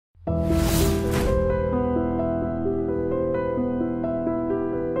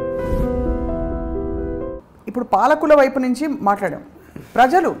ఇప్పుడు పాలకుల వైపు నుంచి మాట్లాడాం.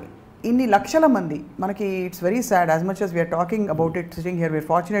 ప్రజలు ఇన్ని లక్షల మంది మనకి it's very sad as much as we are talking about it sitting here we are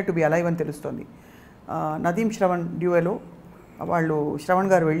fortunate to be alive అని తెలుస్తుంది. నదీం శ్రవణ్ డ్యూయోలో వాళ్ళు శ్రవణ్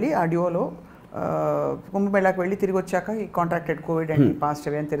గారు వెళ్ళి ఆ డ్యూయోలో కుంభమేళాకి వెళ్ళి తిరిగి వచ్చాక ఈ contracted Covid and passed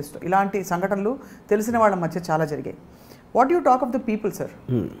away అని తెలుస్తుంది. ఇలాంటి సంఘటనలు తెలిసిన వాళ్ళ మధ్య చాలా జరిగాయి. What you talk of the people sir?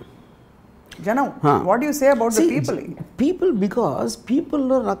 జనం, what you say about the people? Because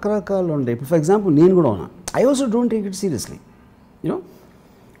పీపుల్లో రకరకాలు ఉంటాయి. ఇప్పుడు ఫర్ ఎగ్జాంపుల్ నేను కూడా ఉన్నా, I also don't take it seriously, you know.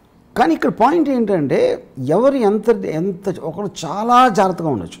 కానీ ఇక్కడ పాయింట్ ఏంటంటే ఎవరు ఎంత ఒకరు చాలా జాగ్రత్తగా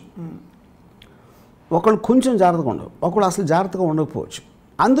ఉండొచ్చు, ఒకళ్ళు కొంచెం జాగ్రత్తగా ఉండవు, ఒకళ్ళు అసలు జాగ్రత్తగా ఉండకపోవచ్చు.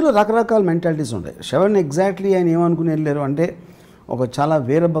 అందులో రకరకాల మెంటాలిటీస్ ఉంటాయి. శ్రవణ్ ఎగ్జాక్ట్లీ ఆయన ఏమనుకుని వెళ్ళారు అంటే ఒక చాలా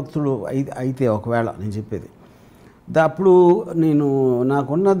వీరభక్తుడు అయితే ఒకవేళ నేను చెప్పేది అప్పుడు నేను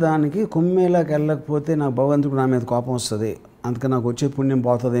నాకున్న దానికి కుంభమేళాకి వెళ్ళకపోతే నాకు భగవంతుడు నా మీద కోపం వస్తుంది, అందుకని నాకు వచ్చే పుణ్యం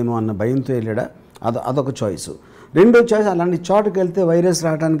పోతుందేమో అన్న భయంతో వెళ్ళాడా, అదొక చాయిస్. రెండో చాయిస్ అలాంటి చోటుకి వెళ్తే వైరస్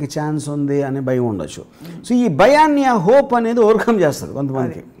రావడానికి ఛాన్స్ ఉంది అనే భయం ఉండొచ్చు. సో ఈ భయాన్ని ఆ హోప్ అనేది ఓవర్కమ్ చేస్తుంది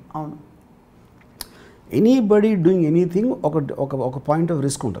కొంతమందికి. అవును, ఎనీబడి డూయింగ్ ఎనీథింగ్ ఒక పాయింట్ ఆఫ్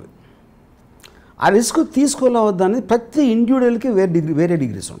రిస్క్ ఉంటుంది. ఆ రిస్క్ తీసుకోలేవద్దు అనేది ప్రతి ఇండివిజువల్కి వేరే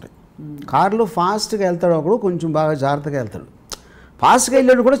డిగ్రీస్ ఉంటాయి. కారులో ఫాస్ట్గా వెళ్తాడు ఒకడు, కొంచెం బాగా జాగ్రత్తగా వెళ్తాడు. ఫాస్ట్గా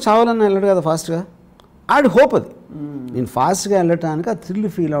వెళ్ళాడు కూడా చావాలని వెళ్ళాడు కదా ఫాస్ట్గా, ఆడి హోప్ అది. నేను ఫాస్ట్గా వెళ్ళటానికి ఆ థ్రిల్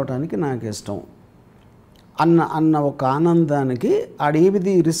ఫీల్ అవడానికి నాకు ఇష్టం అన్న ఒక ఆనందానికి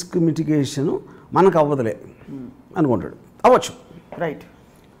ఆడేది రిస్క్ మిటిగేషను మనకు అవ్వదులే అనుకుంటాడు. అవ్వచ్చు, రైట్.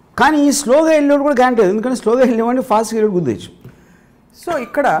 కానీ ఈ స్లోగా వెళ్ళాడు కూడా గ్యారంటీ, ఎందుకంటే స్లోగా వెళ్ళేవాడిని ఫాస్ట్గా వెళ్ళాడు గుద్దేయచ్చు. సో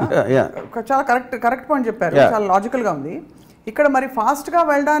ఇక్కడ చాలా కరెక్ట్ పాయింట్ చెప్పారు, చాలా లాజికల్గా ఉంది. ఇక్కడ మరి ఫాస్ట్గా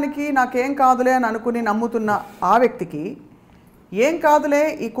వెళ్ళడానికి నాకేం కాదులే అని అనుకుని నమ్ముతున్న ఆ వ్యక్తికి ఏం కాదులే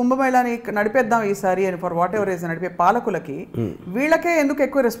ఈ కుంభమేళాని నడిపేద్దాం ఈసారి అని ఫర్ వాట్ ఎవర్ రీజన్ నడిపే పాలకులకి వీళ్ళకే ఎందుకు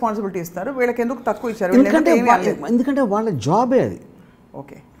ఎక్కువ రెస్పాన్సిబిలిటీ ఇస్తారు, వీళ్ళకి ఎందుకు తక్కువ ఇచ్చారు? ఎందుకంటే వాళ్ళ జాబే అది.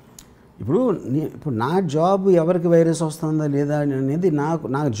 ఓకే, ఇప్పుడు నా జాబ్ ఎవరికి వైరస్ వస్తుందా లేదా అనేది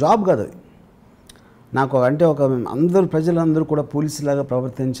నాకు జాబ్ కాదు అది. నాకు అంటే అందరూ ప్రజలందరూ కూడా పోలీసులాగా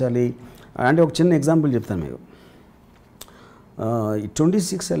ప్రవర్తించాలి అంటే ఒక చిన్న ఎగ్జాంపుల్ చెప్తాను మీకు.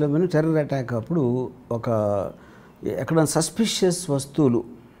 26/11 టెర్రర్ అటాక్ అప్పుడు ఎక్కడైనా సస్పిషియస్ వస్తువులు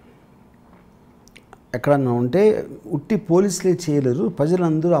ఎక్కడన్నా ఉంటే ఉట్టి పోలీసులే చేయలేరు,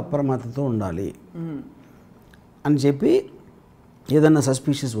 ప్రజలందరూ అప్రమత్తతో ఉండాలి అని చెప్పి ఏదన్నా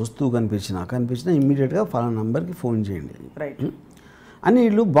సస్పిషియస్ వస్తువు కనిపించినా ఇమ్మీడియట్గా ఫలానా నంబర్కి ఫోన్ చేయండి అని.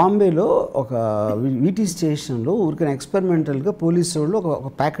 వీళ్ళు బాంబేలో ఒక వీటీ స్టేషన్లో ఊరికైనా ఎక్స్పెరిమెంటల్గా పోలీసు వాళ్ళు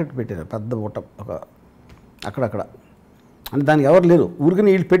ఒక ప్యాకెట్ పెట్టారు, పెద్ద అక్కడక్కడ అంటే దానికి ఎవరు లేరు, ఊరికని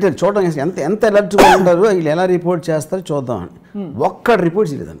వీళ్ళు పెట్టారు చూడడం ఎంత అలర్ట్గా ఉంటారో వీళ్ళు ఎలా రిపోర్ట్ చేస్తారో చూద్దామని. ఒక్కడు రిపోర్ట్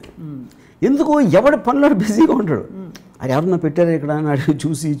చేయలేదండి. ఎందుకు? ఎవడి పనిలో బిజీగా ఉంటాడు. అది ఎవరన్నా పెట్టారు ఇక్కడ అని అడిగి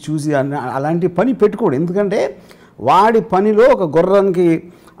చూసి అలాంటి పని పెట్టుకోడు. ఎందుకంటే వాడి పనిలో ఒక గుర్రానికి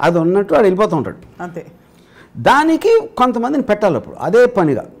అది ఉన్నట్టు వాడు వెళ్ళిపోతూ ఉంటాడు అంతే. దానికి కొంతమందిని పెట్టాలి. అప్పుడు అదే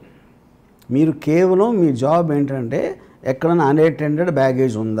పనిగా మీరు కేవలం మీ జాబ్ ఏంటంటే ఎక్కడైనా అన్అటెండెడ్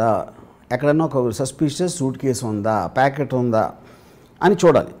బ్యాగేజ్ ఉందా, ఎక్కడైనా ఒక సస్పిషియస్ సూట్ కేసు ఉందా, ప్యాకెట్ ఉందా అని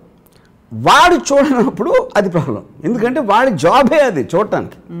చూడాలి. వాడు చూడనప్పుడు అది ప్రాబ్లం, ఎందుకంటే వాడి జాబే అది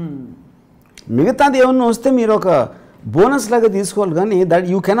చూడటానికి. మిగతాది ఏమన్నా వస్తే మీరు ఒక బోనస్ లాగా తీసుకోవాలి, కానీ that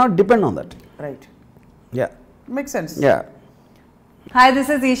you cannot depend on that. Right, yeah, make sense. Yeah. Hi, this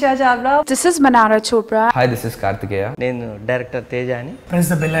is Isha Chavla. This is Manara Chopra. Hi, this is Kartikeya. Nenu director Tejani. Press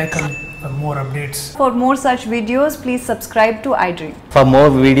the bell icon for more updates. For more such videos, please subscribe to iDream. For more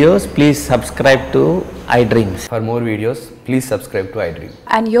videos, please subscribe to iDream. For more videos, please subscribe to iDream.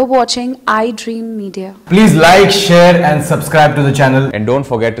 And you're watching iDream Media. Please like, share and subscribe to the channel. And don't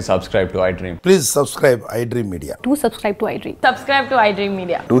forget to subscribe to iDream. Please subscribe iDream Media. Do subscribe to iDream. Subscribe to iDream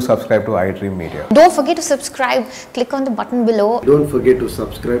Media. Do subscribe to iDream Media. Don't forget to subscribe. Click on the button below. Don't forget to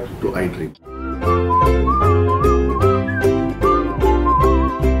subscribe to iDream.